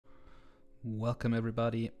Welcome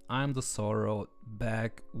everybody, I'm the Sorrow,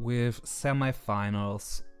 back with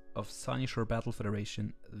semi-finals of Sunyshore Battle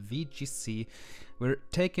Federation VGC. We're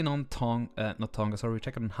taking on we're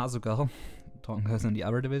taking on Hasugal. Tonga is in the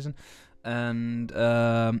other division. And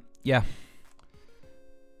and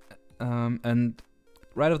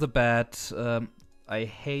right off the bat, I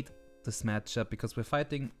hate this matchup because we're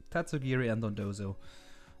fighting Tatsugiri and Dondozo.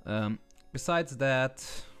 Besides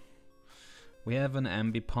that, we have an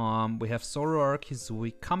Ambipom, we have Zoroark,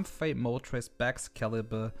 Hisui, Comfey, Moltres,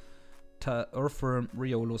 Baxcalibur, Earthworm,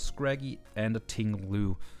 Riolo, Scraggy, and a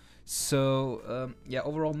Tinglu. So, yeah,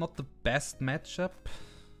 overall not the best matchup,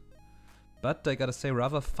 but I gotta say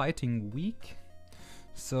rather fighting weak.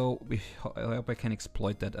 So I hope I can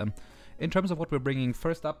exploit that. In terms of what we're bringing,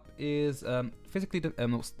 first up is physically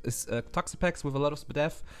Toxapex with a lot of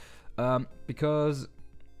SBF, because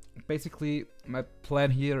basically my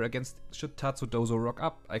plan here against should Tatsudozo rock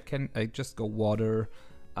up, I just go water,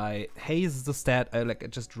 I haze the stat, I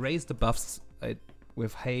just raise the buffs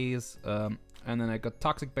with haze, and then I got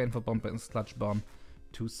Toxic Bane for Bomb and Sludge Bomb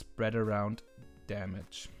to spread around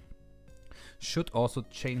damage. Should also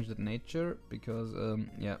change the nature because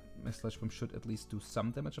yeah, my Sludge Bomb should at least do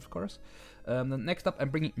some damage, of course. Then next up I'm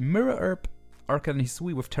bringing Mirror Herb, Arcan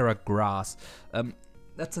Hisui with Terra Grass.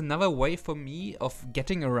 That's another way for me of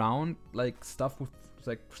getting around stuff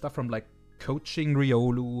from coaching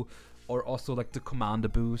Riolu, or also the commander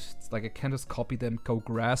boosts. I can just copy them, go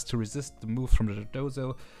grass to resist the move from the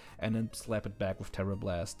Dozo, and then slap it back with Terra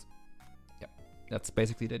Blast. Yeah, that's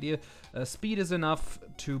basically the idea. Speed is enough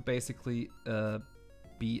to basically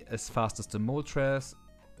be as fast as the Moltres.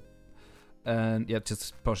 And yeah,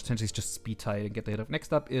 just potentially just speed tie and get the hit off.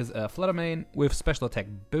 Next up is Fluttermane with special attack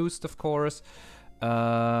boost, of course.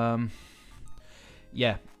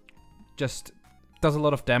 Yeah, just does a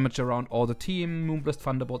lot of damage around all the team. Moonblast,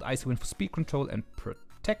 Thunderbolt, Icy Wind for speed control and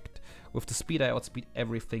protect. With the speed, I outspeed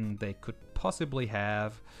everything they could possibly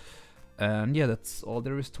have. And yeah, that's all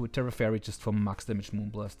there is to it. Terra Fairy just for max damage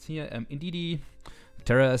Moonblast here. Indeedee,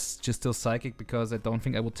 Terra is just still Psychic because I don't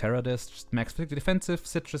think I will Terra this. Just max physical defensive.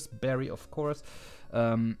 Citrus, Berry, of course.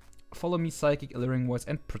 Follow me, Psychic, Alluring Voice,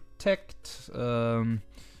 and protect.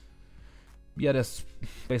 Yeah, that's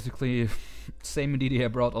basically same Indeedee I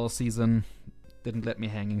brought all season. Didn't let me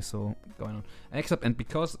hanging, so going on. Next up, and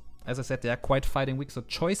because, as I said, they are quite fighting weak, so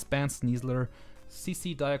Choice Band, Sneasler,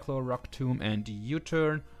 CC, Diaclaw, Rock Tomb, and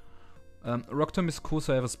U-Turn. Rock Tomb is cool,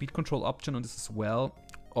 so I have a speed control option on this as well.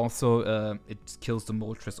 Also, it kills the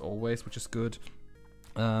Moltres always, which is good.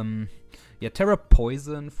 Yeah, Terra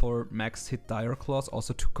Poison for max hit Diaclaws,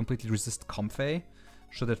 also to completely resist Comfey.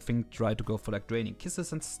 Should that thing try to go for Draining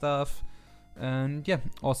Kisses and stuff. And yeah,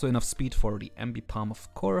 also enough speed for the Ambipom,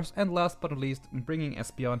 of course. And last but not least, I'm bringing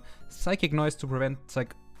Espeon, Psychic Noise to prevent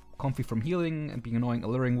Comfey from healing and being annoying,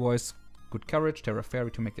 Alluring Voice, good courage, Terra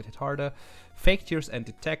Fairy to make it hit harder, Fake Tears and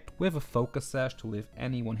Detect with a Focus Sash to live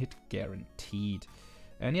any one hit guaranteed.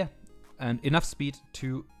 And yeah, and enough speed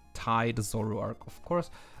to tie the Zoroark, of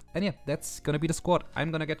course. And yeah, that's gonna be the squad.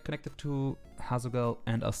 I'm gonna get connected to Hasugal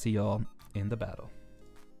and I'll see y'all in the battle.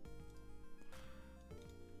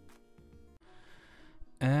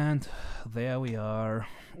 And there we are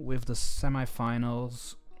with the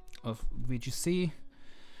semi-finals of VGC,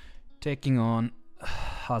 taking on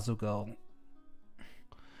Hasugal.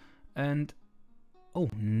 And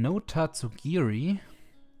oh, no Tatsugiri,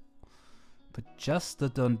 but just the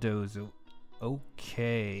Dondozo.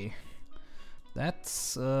 Okay,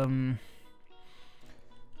 that's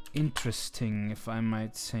interesting, if I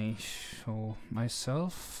might say so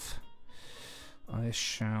myself. I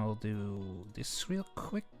shall do this real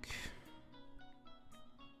quick.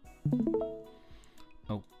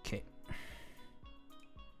 Okay.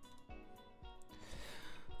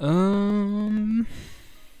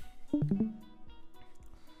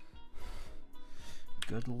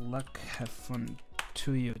 Good luck, have fun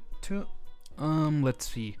to you too. Let's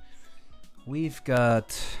see. We've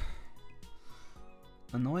got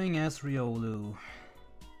annoying ass Riolu.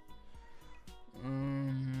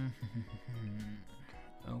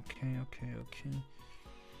 Okay.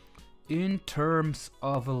 In terms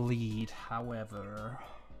of a lead, however,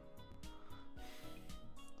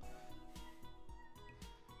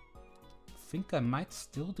 I think I might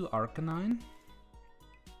still do Arcanine.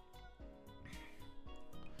 I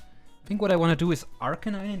think what I want to do is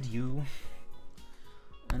Arcanine and you,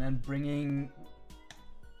 and then bringing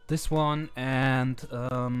this one and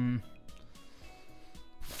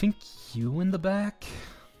think you in the back.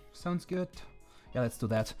 Sounds good. Yeah, let's do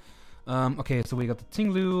that. Okay, so we got the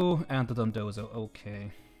Tinglu and the Dondozo.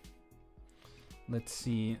 Okay. Let's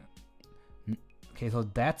see. Okay, so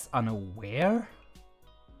that's unaware?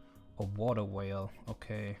 A water whale,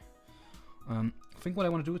 okay. I think what I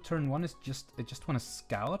want to do turn 1 is I just want to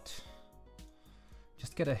scout.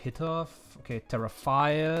 Just get a hit off. Okay, Terra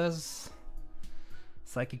fires.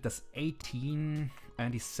 Psychic does 18.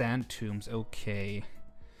 Anti-sand tombs, okay.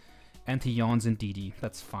 Anti-yawns in DD,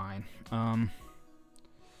 that's fine. So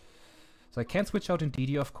I can't switch out in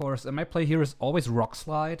DD, of course. And my play here is always Rock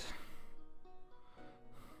Slide.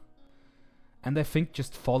 And I think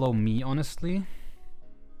just follow me, honestly.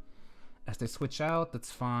 As they switch out,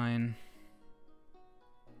 that's fine.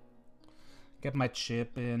 Get my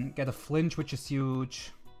chip in. Get a flinch, which is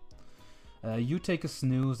huge. You take a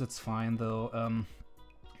snooze, that's fine, though.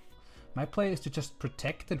 My play is to just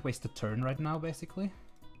protect and waste a turn right now, basically.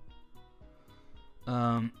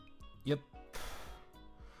 Yep.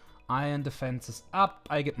 Iron defense is up.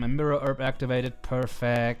 I get my mirror herb activated.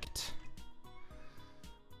 Perfect.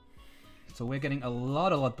 So we're getting a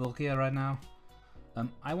lot bulkier right now.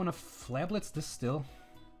 I want to Flare Blitz this still.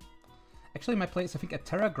 Actually, my play is, I think, a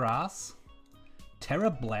Terra Grass, Terra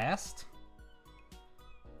Blast,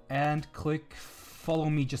 and click follow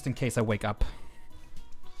me just in case I wake up.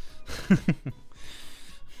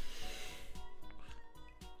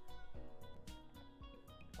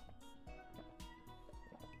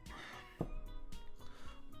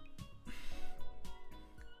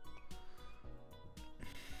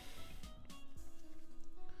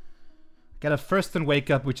 Get a first and wake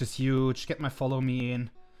up, which is huge. Get my follow me in.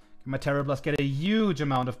 Get my Terror Blast. Get a huge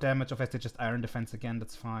amount of damage. Obviously, just Iron Defense again.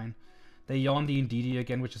 That's fine. They yawn the DD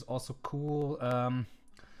again, which is also cool.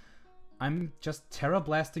 I'm just Terra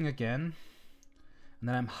Blasting again. And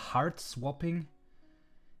then I'm hard swapping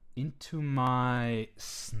into my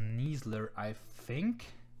Sneasler, I think.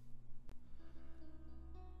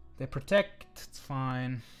 They protect. It's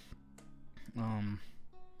fine.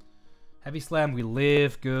 Heavy Slam, we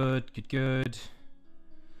live. Good, good, good.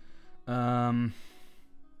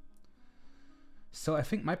 So I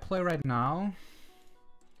think my play right now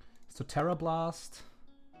is to Terra Blast.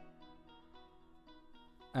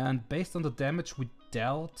 And based on the damage we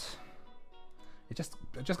dealt, I'm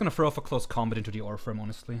just gonna throw off a close combat into the Orpheum,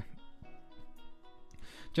 honestly.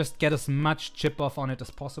 Just get as much chip off on it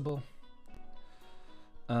as possible.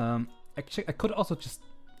 Actually, I could also just...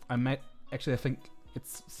 I think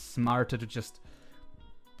it's smarter to just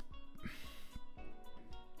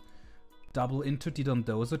double into the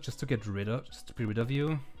Dondozo just to get rid of, just to be rid of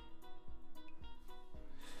you.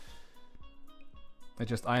 I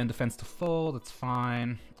just Iron Defense to fall, that's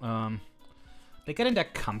fine. They get in their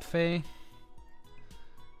Comfey. I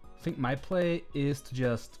think my play is to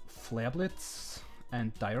just Flare Blitz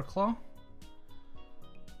and Dire Claw.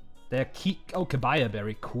 They're oh, Kabaya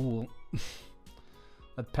Berry, cool.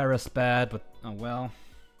 That Para's bad, but oh well.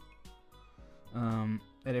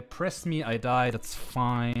 They press me, I die, that's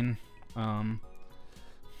fine. My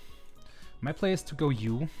play is to go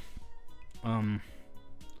U. And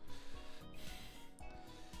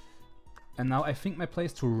now I think my play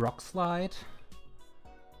is to Rock Slide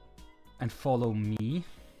and follow me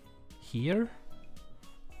here.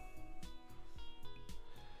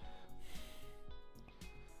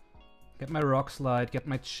 Get my Rock Slide, get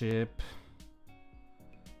my chip.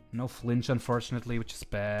 No flinch, unfortunately, which is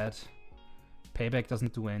bad. Payback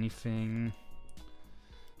doesn't do anything.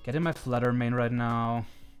 Get in my Flutter main right now.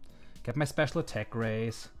 Get my special attack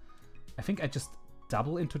raise. I think I just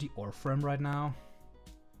double into the Orpheum right now.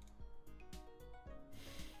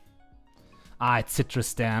 Ah, it's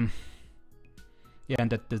Citrus, damn. Yeah, and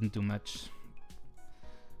that didn't do much.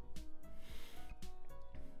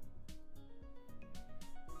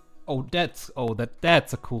 Oh, that's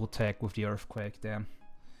a cool tech with the Earthquake, damn.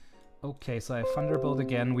 Okay, so I Thunderbolt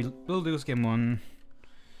again. We'll lose game 1.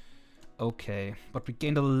 Okay, but we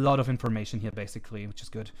gained a lot of information here, basically, which is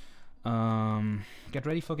good. Get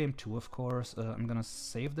ready for game 2, of course. I'm gonna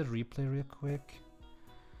save the replay real quick.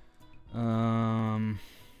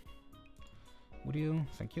 Would you?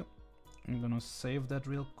 Thank you. I'm gonna save that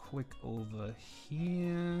real quick over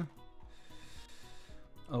here.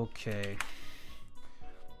 Okay.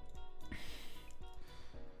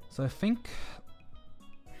 So I think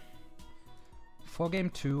for game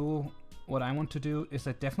 2, what I want to do is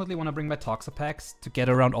I definitely want to bring my Toxapex to get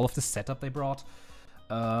around all of the setup they brought.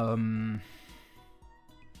 Okay,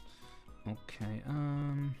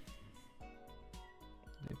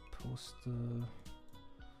 they post the...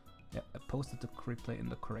 Yeah, I posted the replay in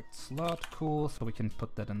the correct slot. Cool, so we can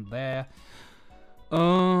put that in there.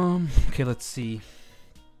 Okay, let's see.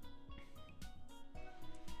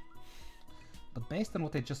 But based on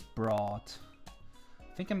what they just brought,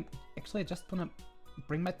 I think I just wanna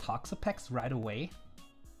bring my Toxapex right away,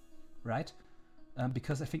 right?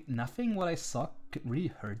 Because I think nothing what I saw could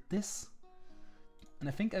really hurt this. And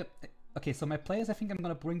I think, okay, so my play is I think I'm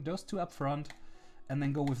gonna bring those two up front and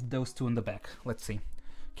then go with those two in the back. Let's see.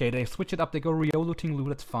 Okay, they switch it up, they go Rio looting Lu,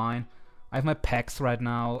 that's fine. I have my packs right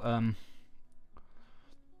now.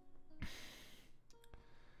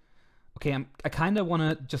 Okay, I kinda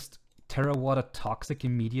wanna just Terra Water Toxic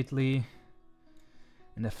immediately.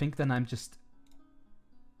 And I think then I'm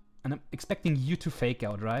expecting you to fake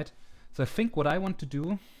out, right? So I think what I want to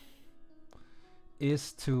do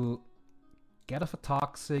is to get off a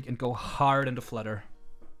Toxic and go hard into Flutter.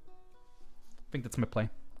 I think that's my play.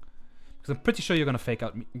 Because I'm pretty sure you're gonna fake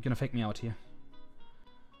me out here.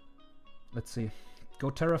 Let's see.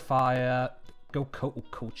 Go Terrafire. Go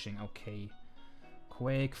Coaching, okay.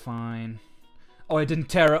 Quake, fine. Oh, I didn't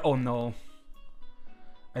Terra. Oh no.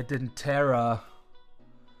 I didn't Terra.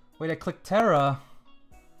 Wait, I clicked Terra.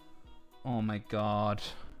 Oh my god.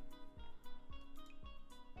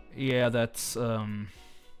 Yeah, that's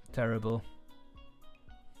terrible.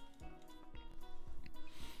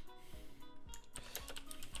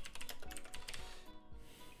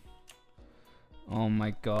 Oh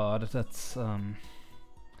my god, that's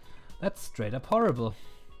straight up horrible.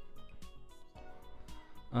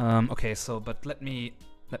 Okay, so but let me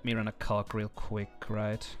run a calc real quick,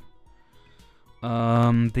 right?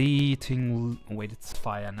 The thing. Wait, it's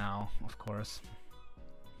fire now, of course.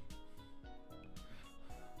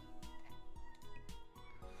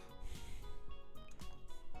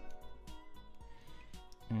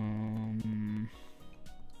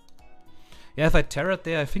 Yeah, if I Terra'd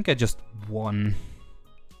there, I think I just won.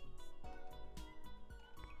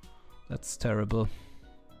 That's terrible.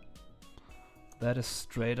 That is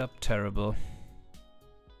straight up terrible.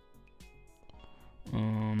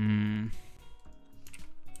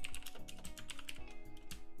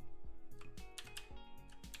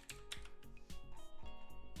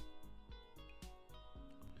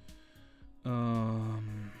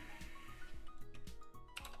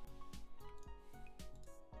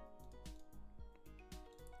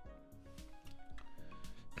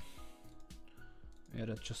 Yeah,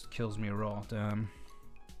 that just kills me raw, damn.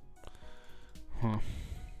 Huh.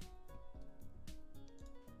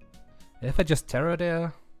 If I just Terra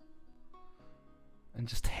there and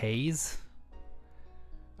just haze,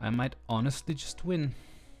 I might honestly just win.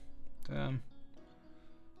 Damn.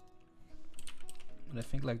 But I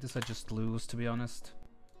think like this I just lose, to be honest.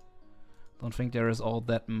 Don't think there is all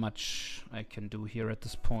that much I can do here at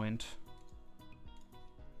this point.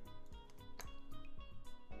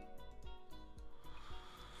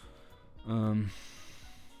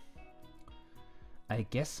 I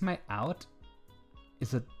guess my out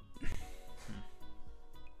is a...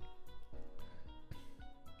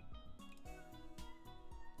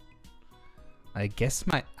 I guess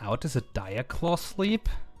my out is a Diaclaw Sleep.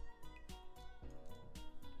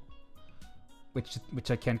 Which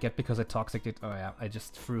I can't get because I Toxiced it. Oh yeah, I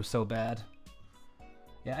just threw so bad.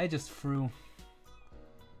 Yeah, I just threw.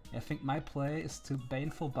 I think my play is to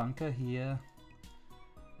Baneful Bunker here.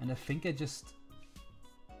 And I think I just...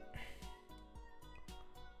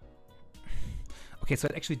 Okay, so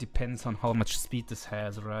it actually depends on how much speed this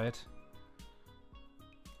has, right?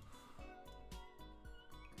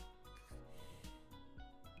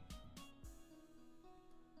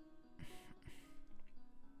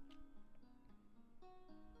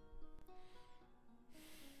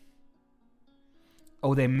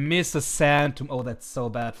 Oh, they miss a Sand Tomb. Oh, that's so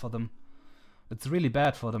bad for them. It's really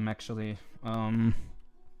bad for them, actually.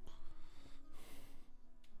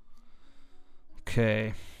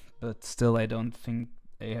 Okay, but still I don't think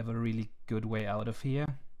they have a really good way out of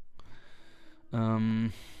here.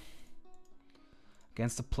 Against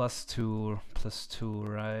the +2,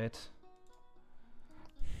 right?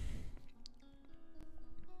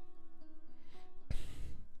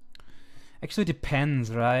 Actually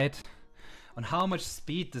depends, right? On how much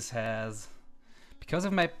speed this has. Because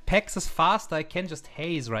if my Pex is faster, I can just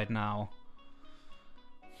haze right now.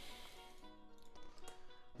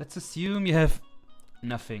 Let's assume you have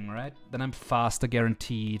nothing, right? Then I'm faster,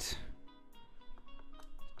 guaranteed.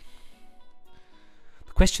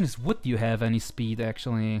 The question is, would you have any speed,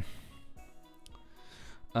 actually?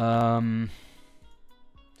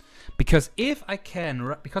 Because if I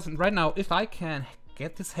can, because right now, if I can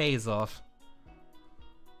get this haze off,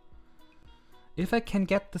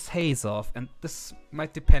 and this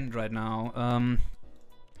might depend right now,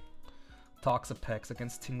 Toxapex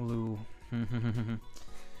against Tinglu.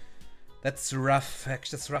 That's rough,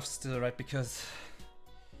 actually, that's rough still, right? Because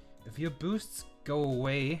if your boosts go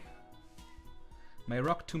away, my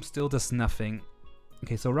Rock Tomb still does nothing.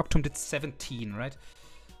 Okay, so Rock Tomb did 17, right?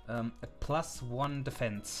 A +1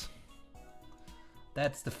 defense.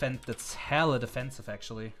 That's that's hella defensive,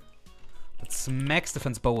 actually. That's max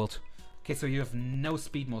defense bold. Okay, so you have no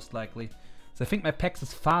speed, most likely. So I think my Pex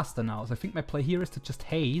is faster now. So I think my play here is to just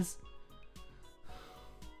haze.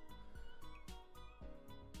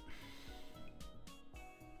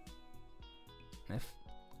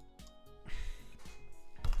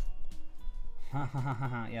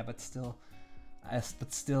 Yeah, but still,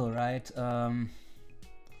 right? I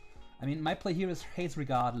mean, my play here is haze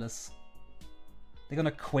regardless. They're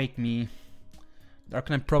gonna quake me. The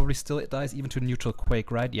Arcanine probably still dies even to neutral quake,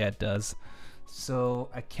 right? Yeah, it does. So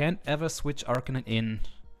I can't ever switch Arcanine in.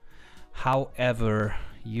 However,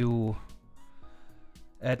 you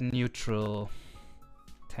at neutral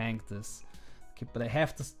tank this. Okay, but I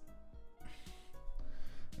have to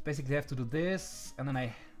basically have to do this, and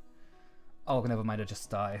then oh, never mind, I just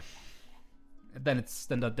die. Then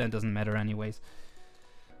that doesn't matter anyways.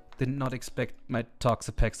 Did not expect my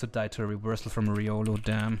Toxapex to die to a reversal from a Riolo,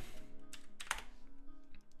 damn.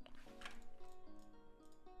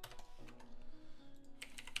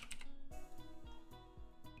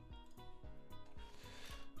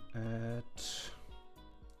 At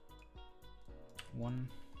 1.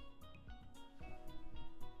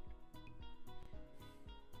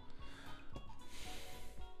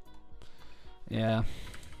 Yeah.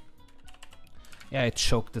 Yeah, I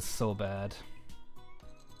choked this so bad.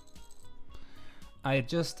 I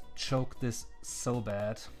just choked this so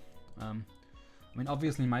bad. I mean,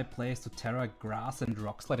 obviously my play is to Terra, Grass, and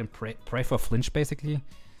Rock Slide and pray for flinch, basically.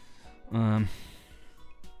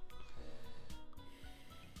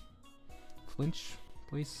 Flinch,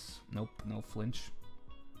 please. Nope, no flinch.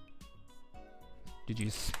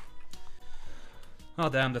 GG's. Oh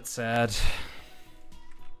damn, that's sad.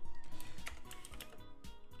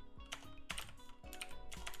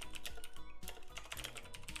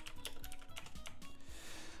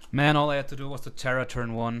 Man, all I had to do was to Terra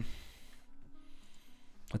turn 1.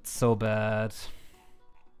 It's so bad.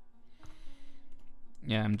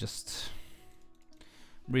 Yeah, I'm just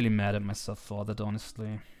really mad at myself for that,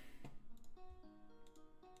 honestly.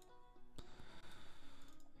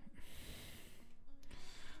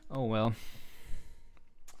 Oh well.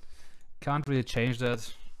 Can't really change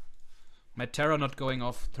that. My Terra not going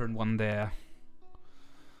off turn 1 there.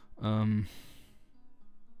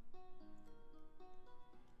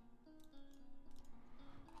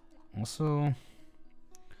 Also,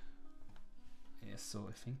 yeah, so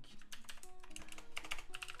I think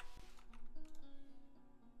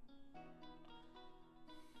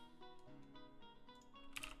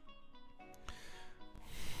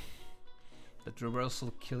that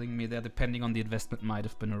reversal killing me there, depending on the investment, might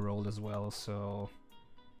have been a roll as well, so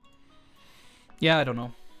yeah, I don't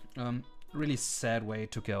know. Really sad way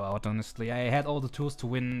to go out, honestly. I had all the tools to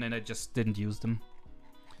win and I just didn't use them.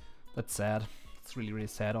 That's sad. It's really, really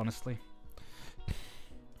sad, honestly.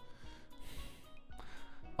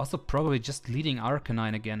 Also, probably just leading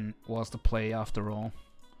Arcanine again was the play after all.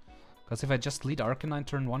 Because if I just lead Arcanine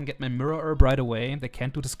turn 1, get my Mirror Herb right away, they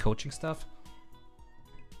can't do this coaching stuff.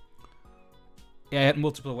 Yeah, I had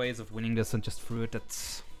multiple ways of winning this and just threw it.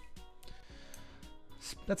 That's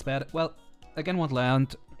bad. Well, again, won't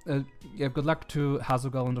land. Yeah, good luck to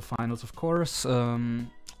Hasugal in the finals, of course.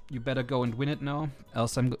 You better go and win it now,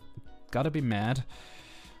 else I'm gotta be mad.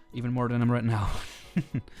 Even more than I'm right now.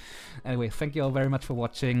 Anyway, thank you all very much for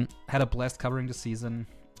watching. Had a blast covering the season,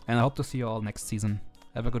 and I hope to see you all next season.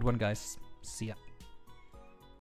 Have a good one, guys. See ya.